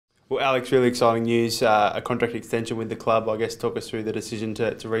Well, Alex, really exciting news, a contract extension with the club. I guess talk us through the decision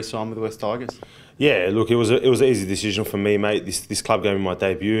to re-sign with the West Tigers. Yeah, look, it was an easy decision for me, mate. This club gave me my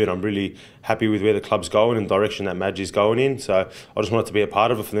debut, and I'm really happy with where the club's going and the direction that Madge is going in. So I just wanted to be a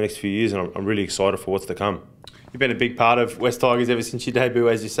part of it for the next few years, and I'm really excited for what's to come. You've been a big part of West Tigers ever since your debut,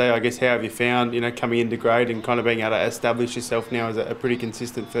 as you say. I guess how have you found, coming into grade and kind of being able to establish yourself now as a pretty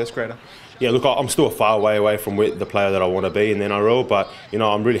consistent first grader? Yeah, look, I'm still a far way away from the player that I want to be in the NRL, but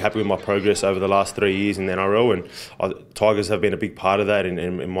I'm really happy with my progress over the last 3 years in the NRL, and Tigers have been a big part of that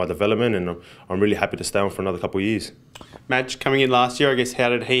in my development, and I'm really happy to stay on for another couple of years. Madge, coming in last year, I guess how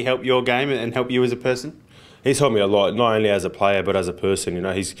did he help your game and help you as a person? He's helped me a lot, not only as a player but as a person.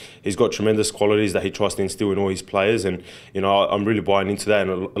 He's got tremendous qualities that he tries to instill in all his players, and I'm really buying into that.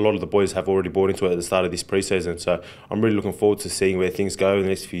 And a lot of the boys have already bought into it at the start of this pre-season. So I'm really looking forward to seeing where things go in the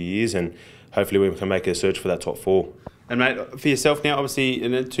next few years, and hopefully we can make a search for that top four. And mate, for yourself now, obviously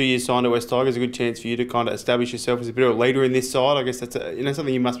in a 2 year sign to West Tigers, a good chance for you to kind of establish yourself as a bit of a leader in this side. I guess that's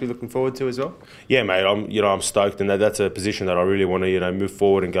something you must be looking forward to as well. Yeah, mate, I'm stoked, and that's a position that I really want to move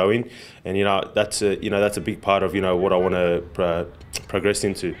forward and go in, and that's a big part of what I want to progress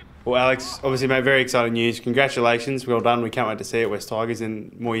into. Well, Alex, obviously, mate, very exciting news. Congratulations, well done. We can't wait to see it, West Tigers,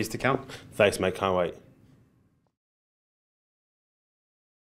 in more years to come. Thanks, mate. Can't wait.